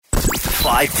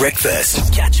5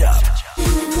 Breakfast. Catch up.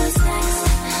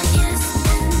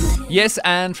 Yes,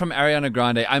 and from Ariana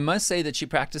Grande, I must say that she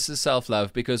practices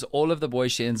self-love because all of the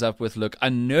boys she ends up with look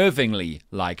unnervingly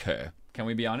like her. Can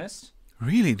we be honest?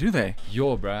 Really, do they?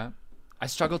 Yo, bruh. I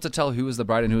struggled to tell who was the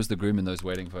bride and who was the groom in those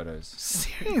wedding photos.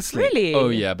 Seriously? Really? Oh,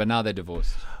 yeah, but now they're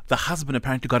divorced. The husband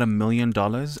apparently got $1 million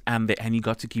and he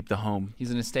got to keep the home. He's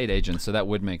an estate agent, so that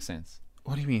would make sense.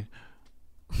 What do you mean?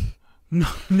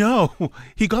 No.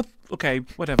 He got... Okay,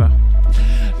 whatever.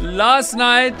 Last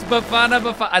night,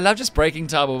 Bafana. I love just breaking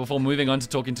table before moving on to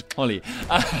talking to Holly.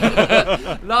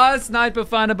 Last night,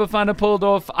 Bafana pulled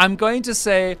off, I'm going to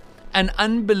say, an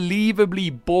unbelievably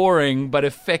boring but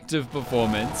effective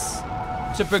performance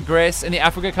to progress in the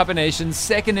Africa Cup of Nations,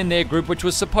 second in their group, which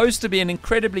was supposed to be an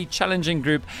incredibly challenging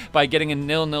group, by getting a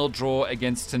 0-0 draw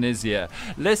against Tunisia.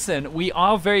 Listen, we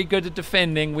are very good at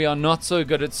defending. We are not so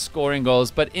good at scoring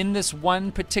goals. But in this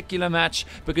one particular match,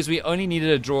 because we only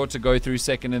needed a draw to go through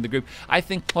second in the group, I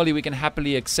think, Holly, we can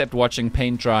happily accept watching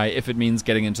paint dry if it means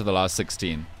getting into the last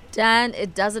 16. Dan,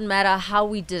 it doesn't matter how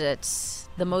we did it.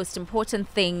 The most important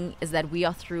thing is that we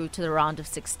are through to the round of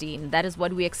 16. That is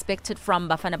what we expected from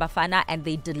Bafana Bafana, and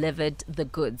they delivered the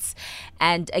goods.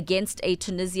 And against a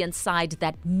Tunisian side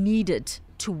that needed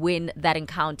to win that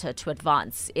encounter to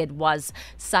advance. It was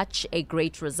such a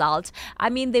great result. I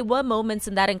mean, there were moments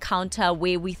in that encounter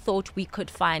where we thought we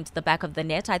could find the back of the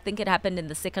net. I think it happened in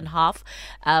the second half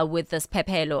with this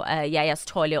Pepelo, Yaya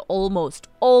Stole, almost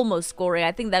scoring.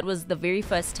 I think that was the very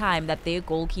first time that their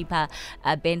goalkeeper,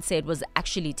 Ben said, was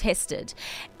actually tested.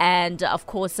 And of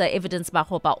course, Evidence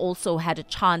Mahopa also had a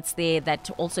chance there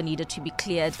that also needed to be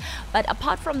cleared. But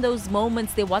apart from those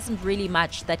moments, there wasn't really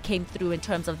much that came through in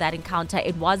terms of that encounter.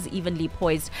 It was evenly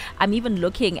poised. I'm even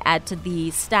looking at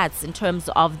the stats in terms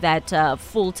of that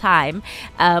full time.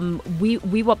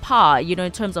 We were par,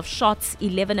 in terms of shots,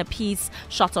 11 apiece,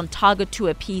 shots on target 2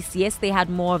 apiece. Yes, they had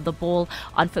more of the ball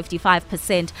on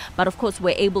 55%, but of course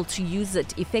we're able to use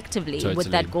it effectively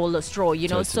with that goalless draw.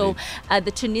 So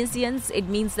the Tunisians, it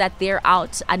means that they're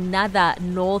out. Another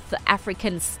North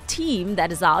African team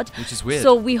that is out, which is weird.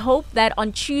 So we hope that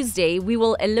on Tuesday we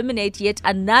will eliminate yet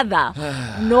another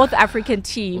North African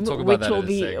team, which will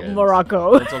be Morocco.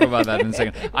 We'll talk about that in a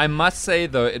second. I must say,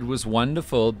 though, it was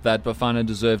wonderful that Bafana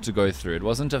deserved to go through. It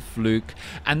wasn't a fluke.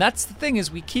 And that's the thing,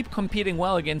 is we keep competing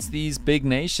well against these big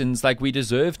nations. Like, we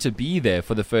deserve to be there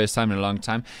for the first time in a long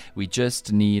time. We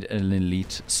just need an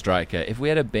elite striker. If we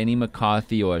had a Benny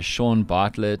McCarthy or a Sean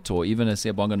Bartlett or even a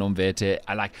Siyabonga Nomvete,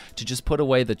 I like to just put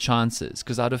away the chances,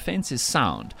 because our defense is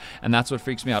sound. And that's what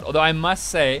freaks me out. Although I must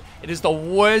say, it is the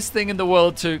worst thing in the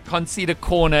world to concede a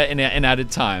corner in added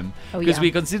time, because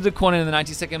we conceded a corner in the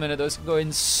 92nd minute. Those can go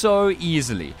in so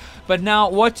easily. But now,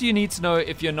 what do you need to know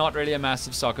if you're not really a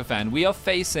massive soccer fan? We are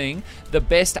facing the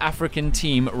best African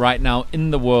team right now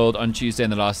in the world on Tuesday in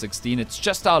the last 16. It's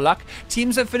just our luck.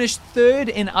 Teams have finished third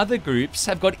in other groups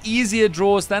have got easier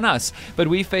draws than us, but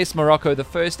we face Morocco, the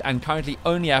first and currently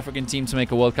only African team to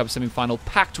make a World Cup semi-final,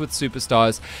 packed with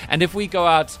superstars. And if we go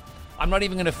out, I'm not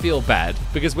even going to feel bad,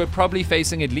 because we're probably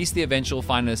facing at least the eventual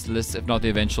finalist list, if not the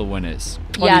eventual winners.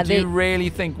 Do you really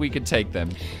think we could take them?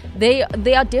 They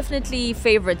are definitely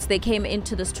favorites. They came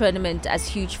into this tournament as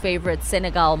huge favorites,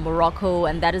 Senegal, Morocco,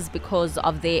 and that is because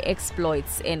of their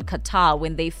exploits in Qatar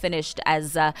when they finished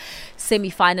as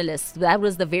semi-finalists. That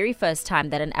was the very first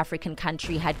time that an African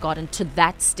country had gotten to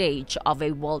that stage of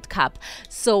a World Cup.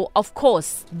 So, of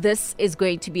course, this is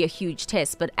going to be a huge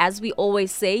test. But as we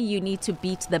always say, you need to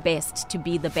beat the best to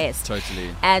be the best. Totally.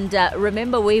 And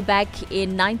remember way back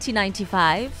in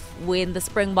 1995 when the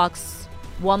Springboks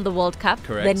won the World Cup?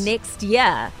 Correct. The next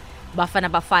year, Bafana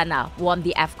Bafana won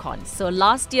the Afcon. So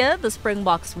last year, the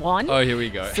Springboks won. Oh, here we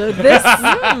go. So this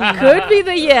could be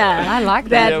the year I like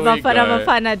that. Bafana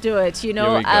Bafana do it,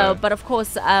 But of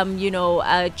course,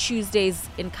 Tuesday's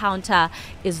encounter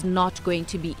is not going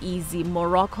to be easy.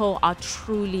 Morocco are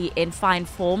truly in fine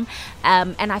form.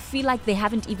 And I feel like they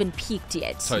haven't even peaked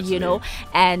yet, Totally.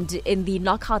 And in the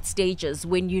knockout stages,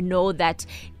 when you know that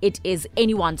it is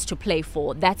anyone's to play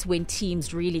for, that's when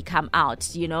teams really come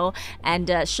out,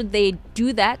 And should they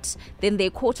do that, then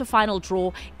their quarterfinal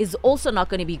draw is also not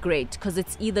going to be great, because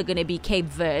it's either going to be Cape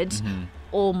Verde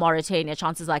or Mauritania,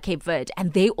 chances are Cape Verde,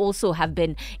 and they also have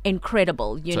been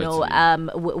incredible,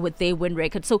 with their win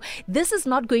record. So this is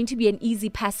not going to be an easy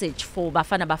passage for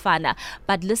Bafana Bafana,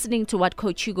 but listening to what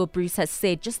Coach Hugo Bruce has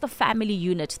said, just the family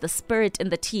unit, the spirit in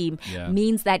the team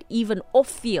means that even off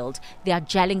field, they are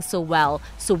gelling so well.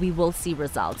 So we will see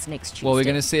results next Tuesday. Well, we're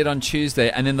going to see it on Tuesday.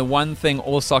 And then the one thing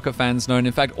all soccer fans know, and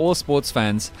in fact all sports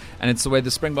fans, and it's the way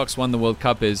the Springboks won the World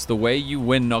Cup, is the way you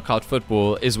win knockout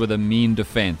football is with a mean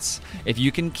defense. If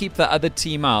you can keep the other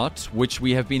team out, which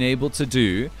we have been able to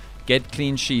do, get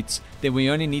clean sheets, then we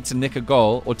only need to nick a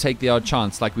goal or take the odd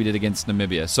chance like we did against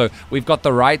Namibia. So we've got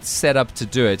the right setup to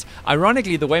do it.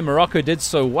 Ironically, the way Morocco did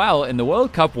so well in the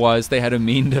World Cup was they had a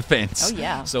mean defense. Oh,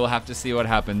 yeah. So we'll have to see what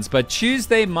happens. But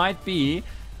Tuesday might be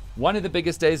one of the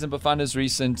biggest days in Bafana's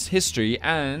recent history,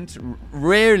 and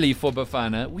rarely for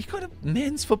Bafana, we got a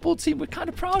men's football team we're kind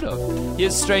of proud of.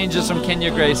 Here's Strangers from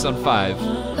Kenya Grace on 5.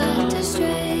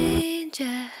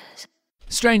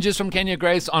 Strangers from Kenya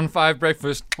Grace on 5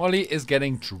 Breakfast. Holly is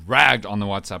getting dragged on the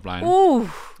WhatsApp line.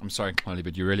 Ooh. I'm sorry, Holly,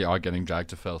 but you really are getting dragged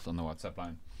to filth on the WhatsApp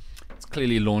line. It's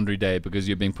clearly laundry day because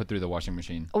you're being put through the washing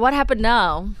machine. What happened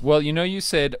now? Well, you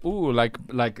said, like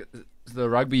the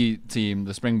rugby team,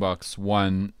 the Springboks,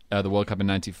 won the World Cup in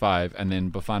 95, and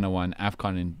then Bafana won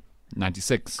Afcon in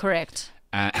 96. Correct.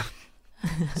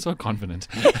 So confident.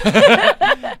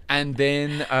 And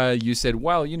then you said,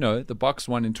 well, the Boks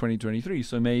won in 2023,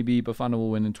 so maybe Bafana will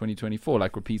win in 2024,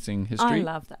 like repeating history. I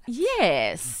love that.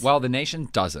 Yes. Well, the nation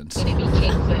doesn't.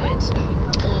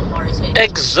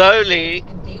 Exoli,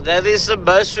 that is the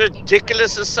most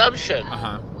ridiculous assumption.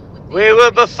 Uh-huh. Where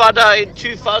were Bafana in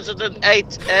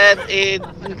 2008 and in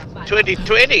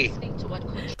 2020?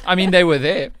 I mean, they were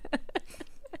there.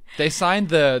 They signed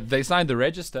the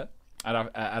register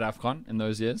at Afcon in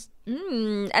those years.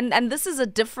 And this is a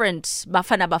different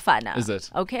Bafana Bafana. Is it?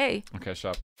 Okay,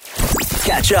 sharp.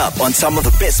 Catch up on some of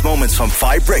the best moments from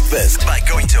 5 Breakfast by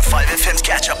going to 5FM's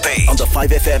catch-up page on the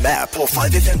 5FM app or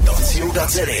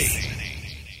 5FM.co.za.